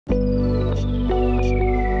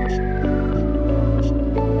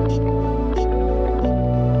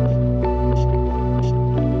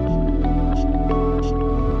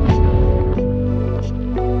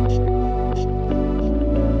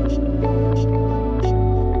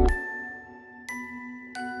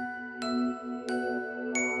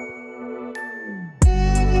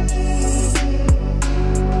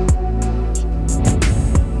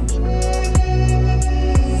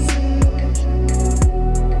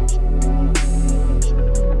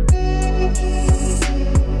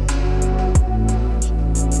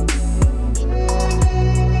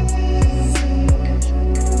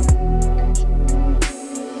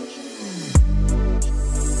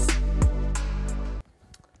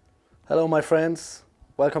Hello my friends,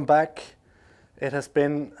 welcome back. It has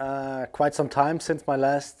been quite some time since my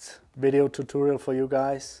last video tutorial for you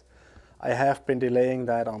guys. I have been delaying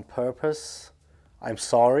that on purpose. I'm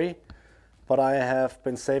sorry, but I have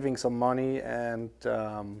been saving some money and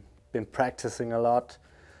been practicing a lot,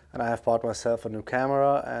 and I have bought myself a new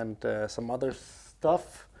camera and some other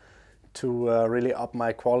stuff to really up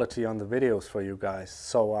my quality on the videos for you guys.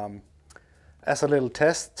 So as a little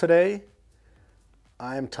test today,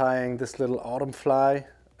 I'm tying this little autumn fly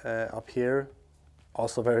up here,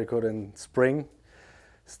 also very good in spring.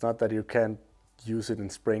 It's not that you can't use it in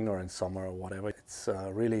spring or in summer or whatever. It's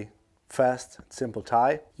really fast, simple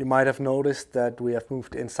tie. You might have noticed that we have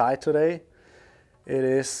moved inside today. It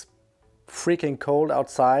is freaking cold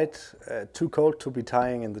outside, too cold to be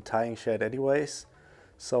tying in the tying shed anyways.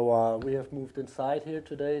 So we have moved inside here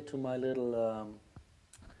today to my little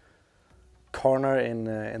corner in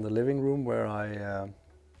the living room where I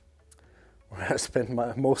spend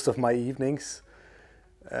most of my evenings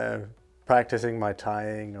practicing my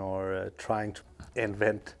tying or trying to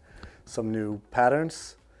invent some new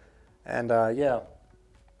patterns. And yeah,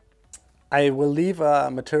 I will leave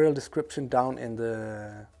a material description down in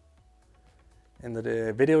the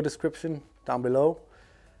video description down below.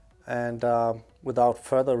 And without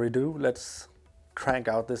further ado, let's crank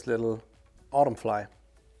out this little autumn fly.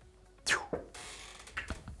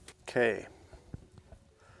 Okay.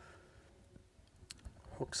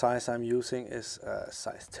 Hook size I'm using is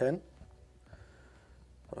size 10,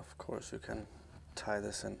 but of course you can tie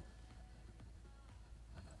this in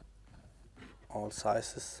all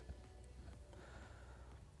sizes.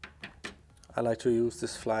 I like to use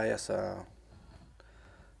this fly as a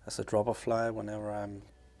dropper fly whenever I'm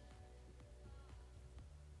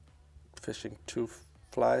fishing two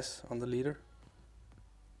flies on the leader.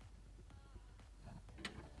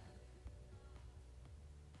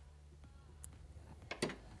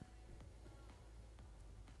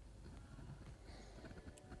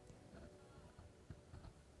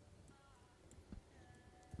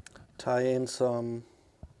 Tie in some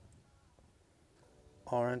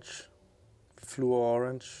orange, fluo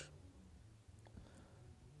orange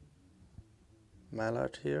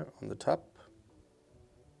mallard here on the top.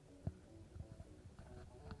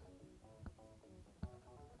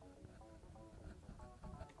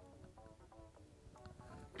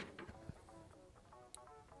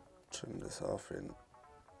 Trim this off in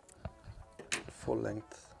full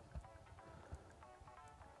length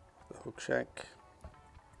of the hook shank.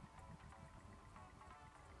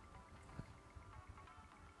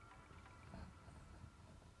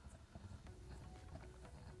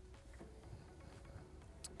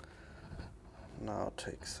 Now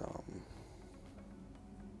take some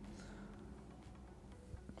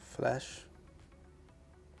flash.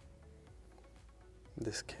 In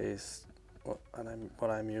this case, what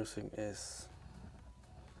I'm using is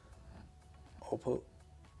opal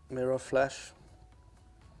mirror flash.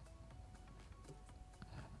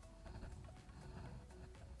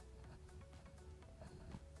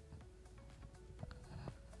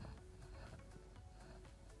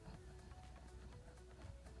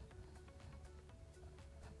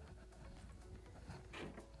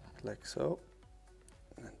 Like so,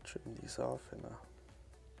 and trim these off in a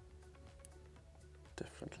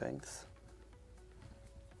different lengths.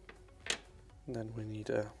 And then we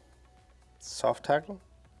need a soft tackle.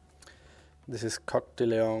 This is Coq de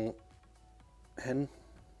Leon hen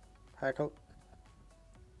hackle.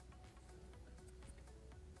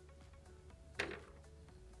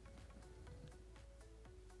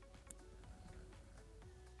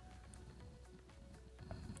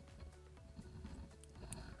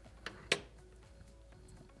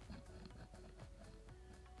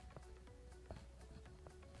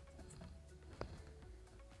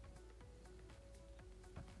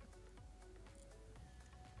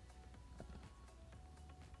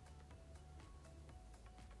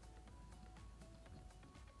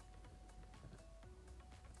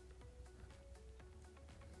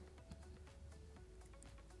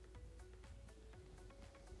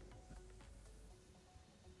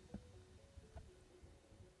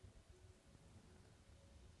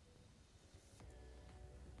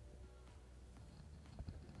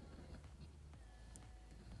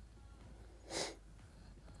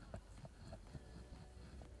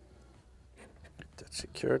 That's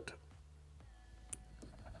secured.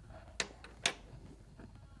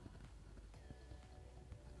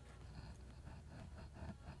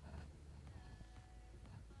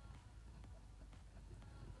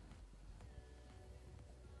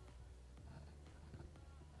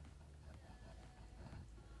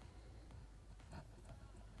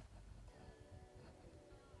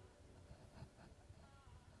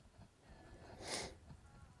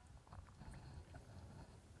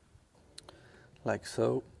 like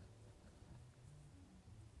so.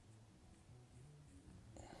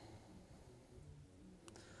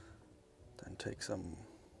 Then take some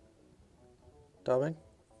dubbing.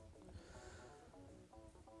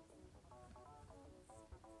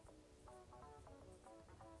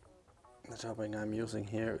 The dubbing I'm using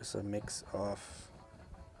here is a mix of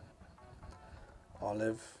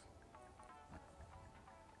olive,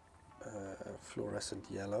 fluorescent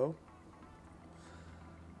yellow,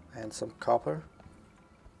 and some copper.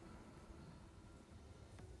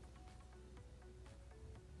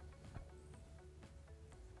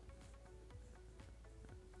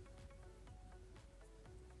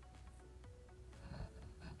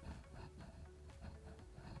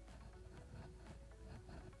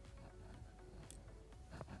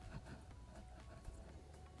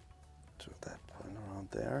 To that point around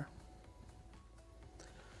there.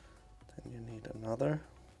 Then you need another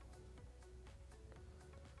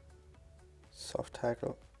soft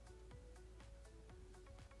tackle.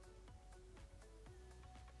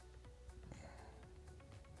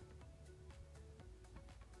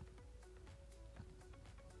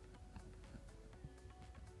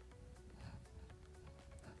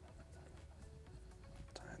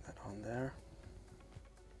 Tie that on there.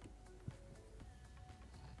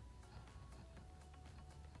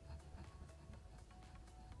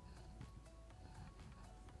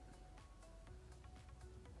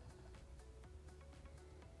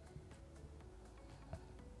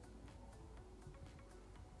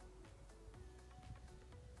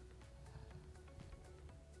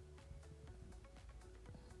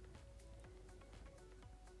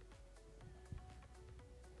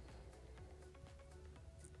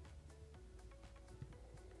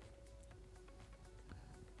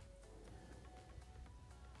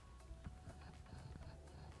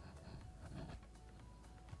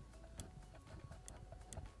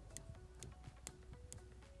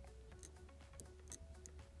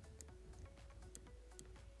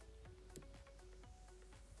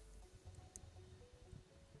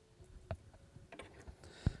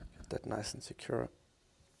 That nice and secure.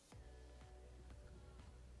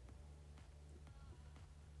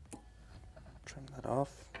 Trim that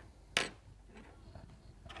off.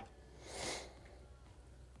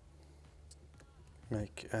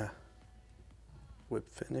 Make a whip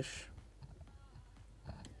finish.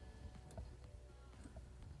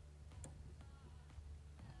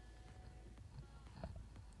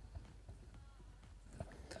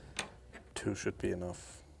 Two should be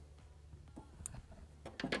enough.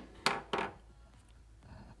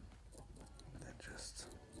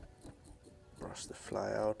 Brush the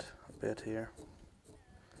fly out a bit here.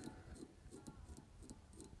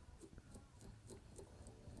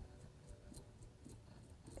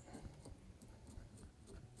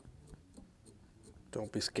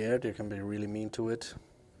 Don't be scared, you can be really mean to it.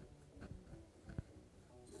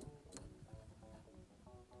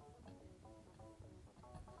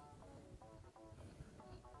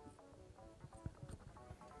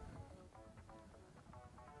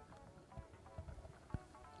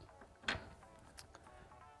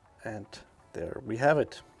 And there we have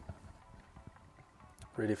it.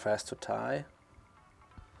 Really fast to tie,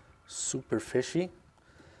 super fishy,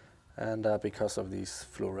 and because of these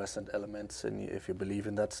fluorescent elements, and if you believe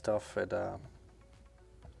in that stuff,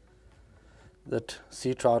 that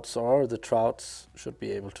sea trouts or the trouts should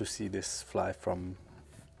be able to see this fly from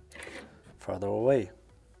further away.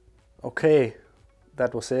 Okay,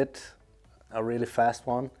 that was it. A really fast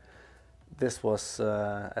one. This was,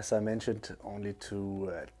 as I mentioned, only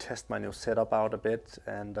to test my new setup out a bit,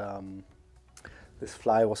 and this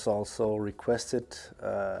fly was also requested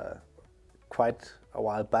quite a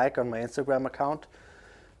while back on my Instagram account.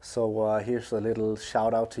 So here's a little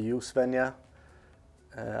shout out to you, Svenja.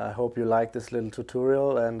 I hope you like this little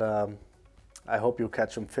tutorial, and I hope you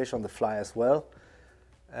catch some fish on the fly as well.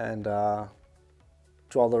 And to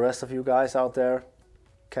all the rest of you guys out there,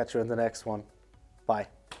 catch you in the next one. Bye.